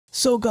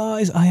So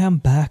guys, I am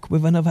back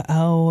with another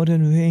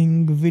Elden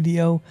Ring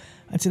video,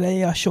 and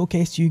today I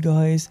showcase to you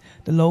guys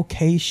the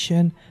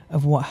location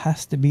of what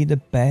has to be the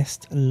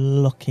best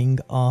looking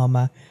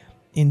armor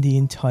in the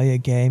entire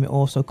game. It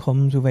also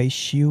comes with a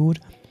shield.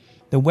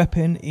 The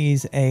weapon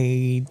is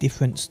a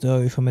different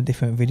story from a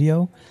different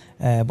video,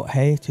 but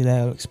hey, today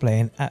I'll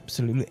explain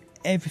absolutely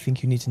everything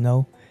you need to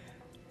know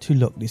to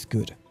look this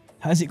good.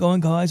 How's it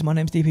going, guys? My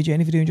name's DPJ,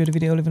 and if you do enjoy the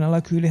video, leaving a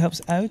like really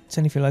helps out,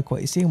 and if you like what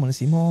you see and want to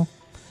see more,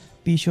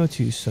 be sure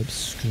to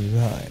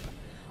subscribe.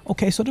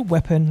 Okay, so the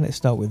weapon, let's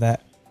start with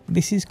that.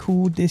 This is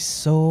called this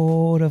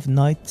Sword of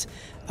Night,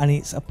 and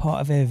it's a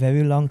part of a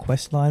very long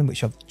quest line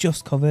which I've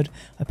just covered.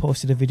 I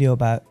posted a video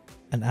about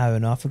an hour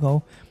and a half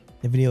ago.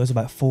 The video is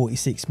about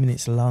 46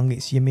 minutes long.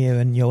 It's Ymir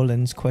and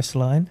Yolen's quest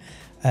line.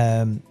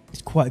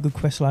 It's quite a good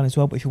quest line as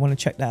well, but if you want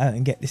to check that out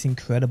and get this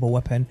incredible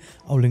weapon,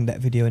 I'll link that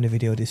video in the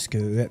video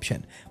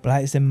description. But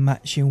that is the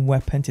matching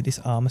weapon to this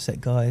armor set,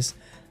 guys,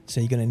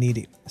 so you're going to need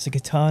it. It's a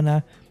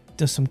katana.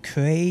 Does some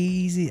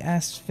crazy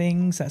ass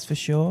things, that's for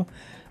sure.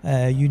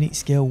 Unique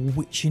skill,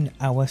 Witching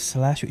Hour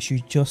Slash, which you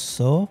just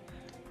saw.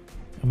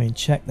 I mean,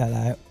 check that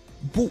out.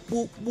 Whoop,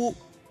 whoop, whoop.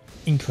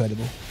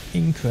 Incredible,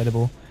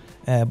 incredible.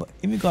 But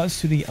in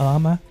regards to the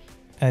armor,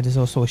 there's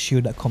also a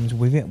shield that comes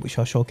with it, which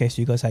I'll showcase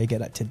to you guys how you get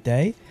that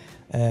today.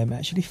 It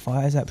actually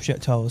fires out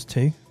projectiles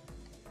too.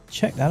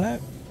 Check that out.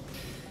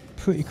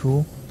 Pretty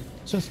cool.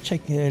 So let's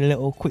take a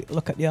little quick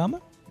look at the armor.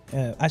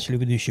 Actually,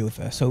 we'll do shield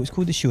first. So it's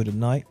called the Shield of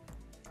Night.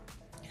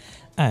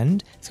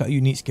 And it's got a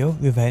unique skill,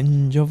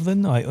 Revenge of the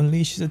Night.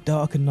 Unleashes a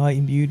darker night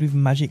imbued with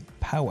magic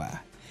power.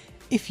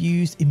 If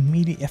used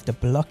immediately after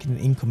blocking an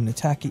incoming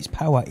attack, its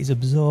power is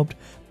absorbed,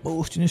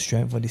 boosting the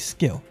strength of this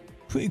skill.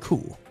 Pretty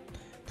cool.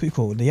 Pretty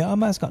cool. The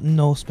armor has got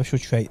no special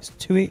traits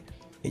to it.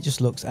 It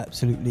just looks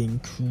absolutely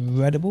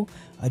incredible.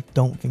 I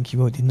don't think you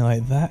will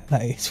deny that.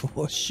 That is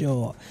for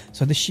sure.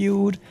 So the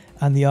shield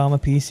and the armor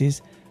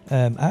pieces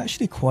are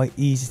actually quite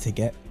easy to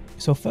get.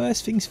 So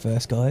first things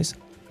first, guys.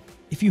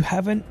 If you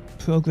haven't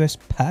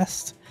progressed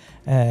past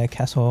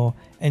Castle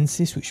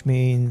Ensis, which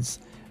means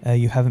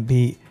you haven't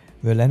beat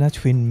Relena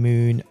Twin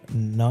Moon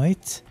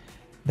Night,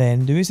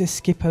 then there is a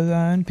skip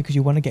around because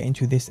you want to get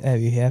into this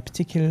area here.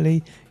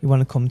 Particularly, you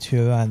want to come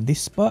to around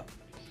this spot.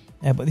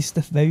 But this is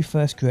the very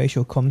first grace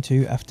you'll come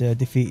to after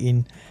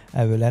defeating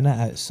Relena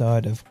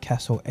outside of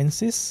Castle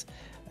Ensis,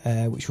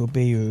 which will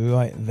be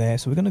right there.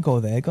 So we're going to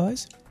go there,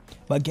 guys.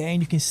 But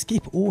again, you can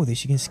skip all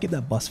this. You can skip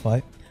that boss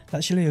fight.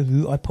 That's actually a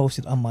route I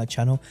posted on my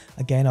channel.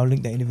 Again, I'll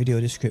link that in the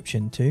video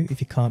description too if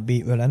you can't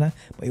beat Relena,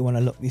 but you want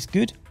to look this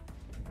good.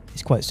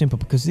 It's quite simple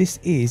because this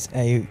is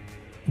an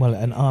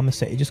armor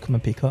set you just come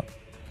and pick up.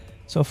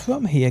 So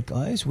from here,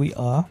 guys, we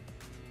are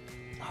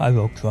High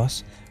Road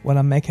Cross. When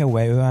I make our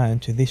way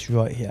around to this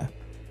right here,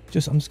 I'm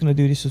just going to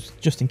do this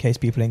just in case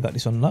people ain't got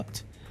this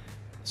unlocked.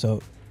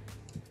 So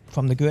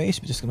from the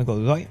Grace, we're just going to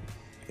go right,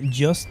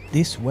 just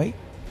this way.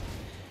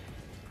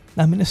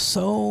 I mean, there's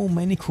so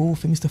many cool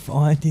things to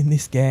find in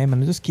this game,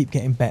 and they just keep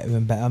getting better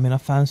and better. I mean, I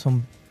found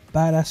some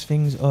badass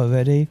things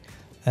already.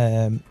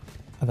 I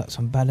got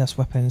some badass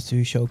weapons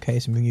to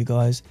showcase and bring you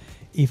guys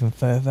even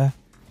further,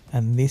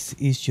 and this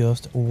is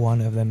just one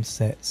of them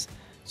sets.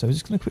 So we're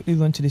just going to quickly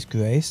run to this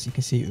Grace. You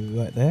can see it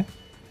right there.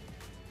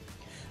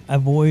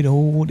 Avoid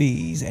all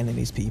these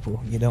enemies,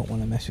 people. You don't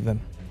want to mess with them.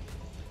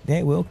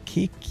 They will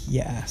kick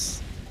your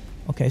ass.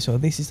 Okay, so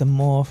this is the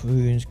Morph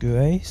Ruins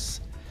Grace.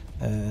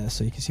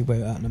 So you can see where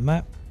we're at on the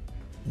map.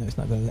 No, it's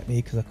not going to let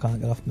me because I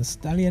can't get off my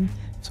stallion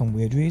for some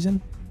weird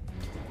reason.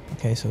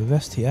 Okay, so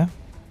rest here.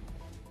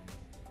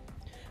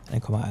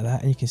 And come out of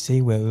that, and you can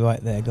see we're right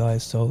there,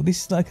 guys. So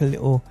this is like a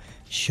little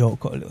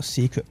shortcut, a little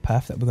secret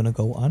path that we're going to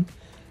go on.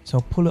 So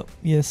pull up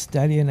your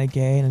stallion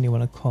again, and you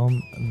want to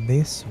come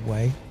this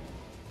way.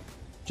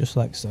 Just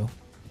like so.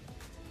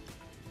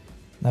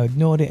 Now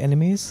ignore the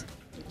enemies,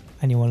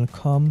 and you want to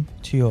come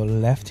to your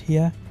left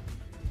here.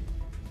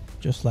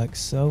 Just like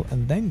so,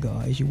 and then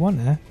guys, you want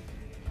to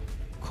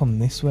come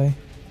this way.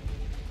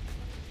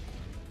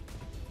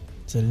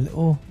 It's a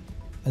little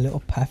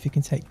path you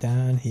can take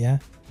down here.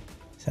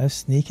 See how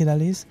sneaky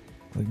that is?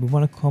 We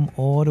want to come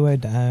all the way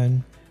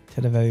down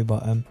to the very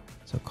bottom.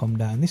 So come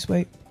down this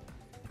way,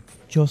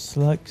 just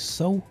like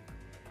so.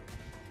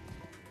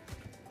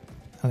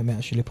 And let me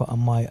actually put on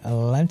my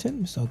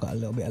lantern, so I've got a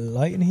little bit of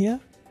light in here.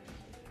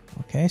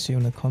 Okay, so you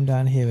want to come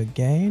down here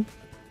again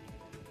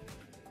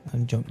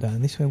and jump down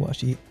this way.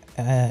 Watch the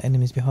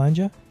enemies behind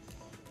you,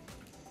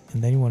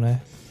 and then you want to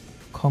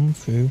come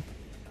through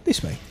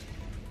this way,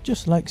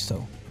 just like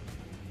so.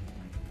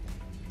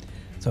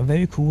 So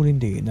very cool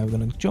indeed. Now we're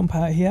going to jump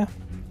out here,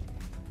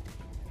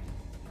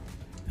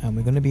 and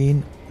we're going to be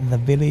in the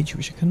village,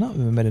 which I cannot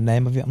remember the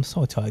name of it. I'm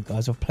so tired,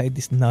 guys. I've played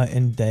this night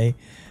and day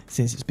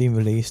since it's been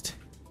released,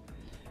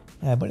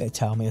 but they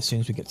tell me as soon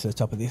as we get to the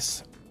top of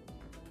this.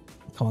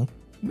 Come on,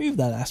 move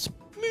that ass,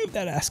 move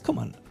that ass, come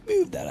on,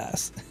 move that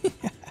ass.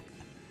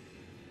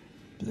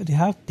 Bloody,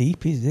 how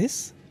deep is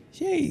this?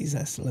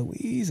 Jesus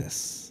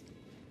Louises.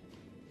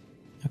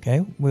 Okay,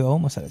 we're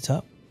almost at the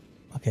top.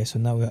 Okay, so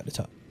now we're at the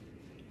top.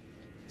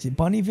 Is it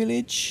Bonnie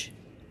Village?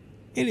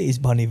 It is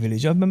Bunny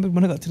Village. I remember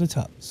when I got to the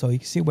top. So you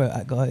can see where we're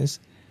at, guys.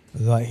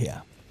 Right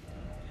here.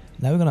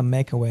 Now we're going to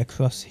make our way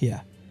across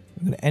here.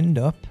 We're going to end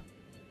up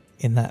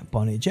in that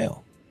Bunny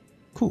jail.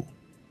 Cool.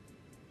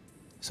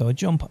 So I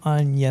jump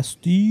on, yes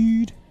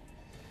dude,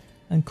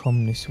 and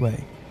come this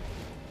way.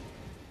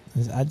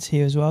 There's ads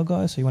here as well,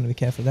 guys, so you want to be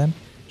careful of them.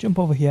 Jump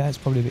over here, it's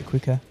probably a bit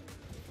quicker,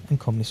 and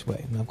come this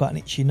way. And I've got an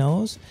itchy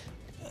nose.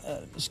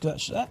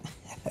 Scratch that.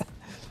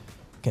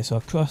 Okay, so I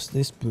cross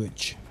this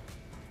bridge.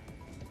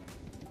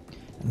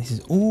 And this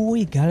is all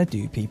you gotta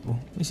do, people.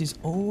 This is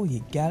all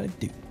you gotta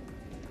do.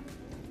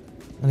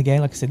 And again,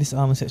 like I said, this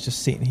armor set's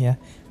just sitting here,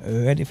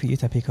 ready for you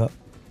to pick up,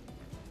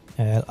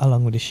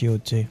 along with the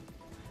shield too.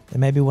 There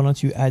may be one or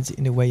two ads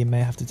in the way you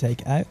may have to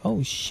take out.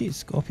 Oh shit,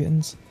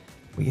 scorpions.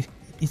 But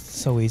it's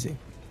so easy.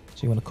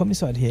 So you want to come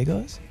inside here,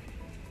 guys.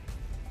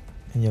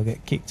 And you'll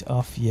get kicked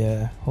off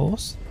your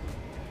horse.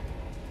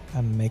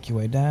 And make your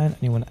way down. And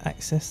you want to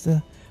access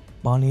the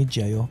Bunny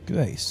Jail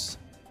Grace.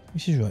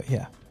 Which is right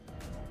here.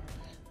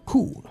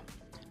 Cool.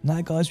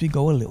 Now, guys, we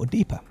go a little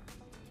deeper.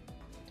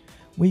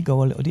 We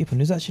go a little deeper.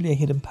 And there's actually a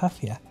hidden path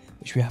here,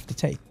 which we have to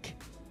take.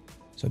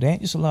 So they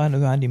ain't just lying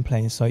around in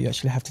plain sight. You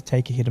actually have to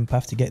take a hidden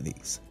path to get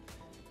these.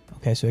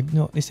 Okay, so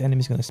ignore this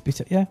enemy's going to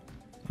spit at you.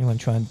 You want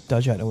to try and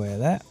dodge out the way of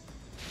that.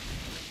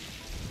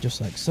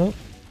 Just like so.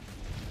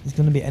 There's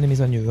going to be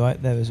enemies on your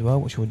right there as well,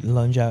 which would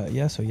lunge out at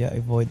you. So yeah,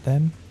 avoid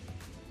them.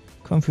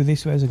 Come through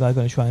this way. There's a guy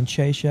going to try and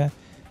chase you.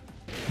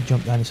 And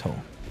jump down this hole.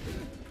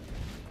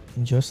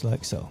 And just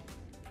like so.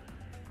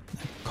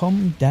 Now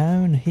come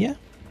down here.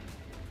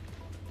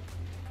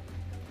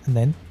 And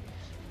then,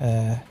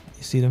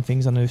 you see them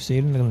things on the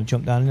ceiling. They're going to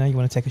jump down there. You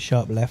want to take a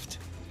sharp left.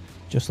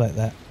 Just like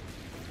that.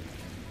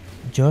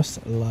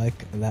 Just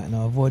like that.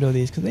 Now avoid all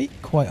these because they're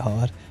quite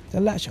hard.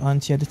 They latch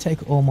onto you. They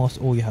take almost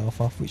all your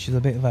health off, which is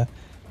a bit of a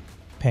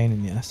pain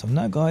in the ass. So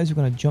now, guys,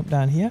 we're going to jump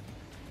down here.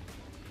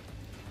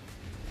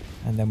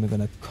 And then we're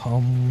going to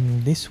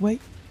come this way.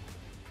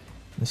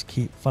 Let's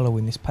keep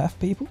following this path,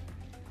 people.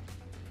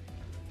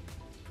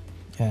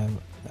 That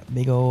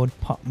big old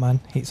pop man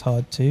hits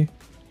hard too.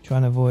 Try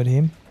and avoid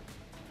him.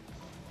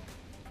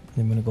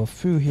 Then we're going to go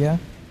through here.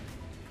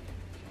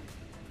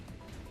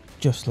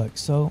 Just like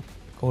so.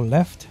 Go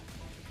left.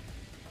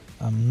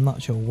 I'm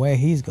not sure where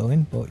he's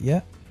going, but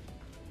yeah.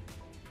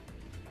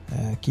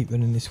 Keep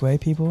running this way,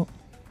 people.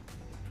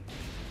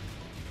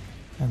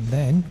 And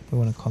then we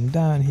want to come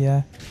down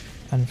here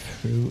and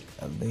through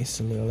this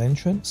little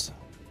entrance.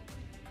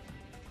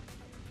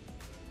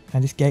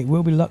 And this gate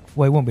will be locked.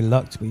 Well, it won't be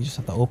locked, but you just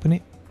have to open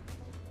it.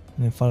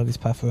 And then follow this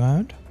path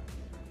around.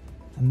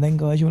 And then,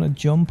 guys, you want to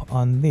jump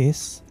on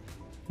this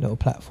little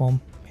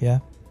platform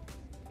here.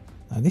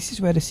 Now this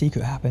is where the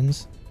secret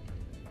happens.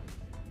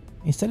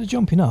 Instead of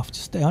jumping off,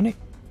 just stay on it.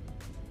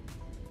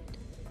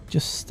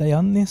 Just stay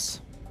on this.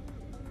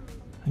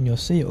 And you'll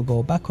see it will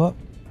go back up.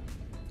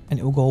 And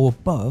it will go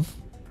above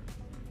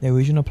the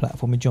original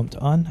platform we jumped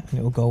on. And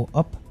it will go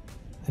up.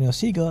 And you'll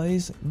see,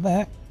 guys,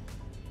 that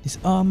this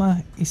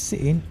armor is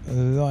sitting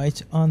right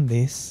on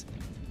this.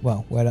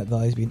 Well, where that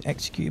guy is being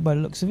executed by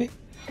the looks of it.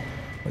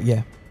 But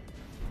yeah,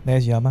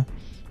 there's your armor.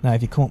 Now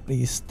if you come up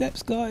these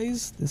steps,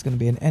 guys, there's going to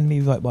be an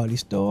enemy right by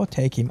this door.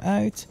 Take him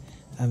out.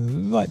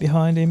 And right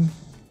behind him,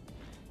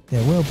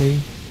 there will be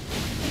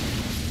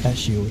that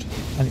shield.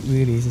 And it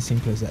really is as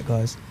simple as that,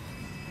 guys.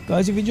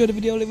 Guys, if you enjoyed the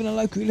video, leaving a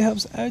like really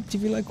helps out.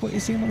 If you like what you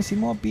see and want to see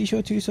more, be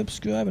sure to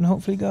subscribe. And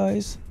hopefully,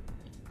 guys,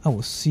 I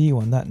will see you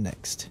on that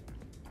next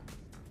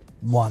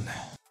one.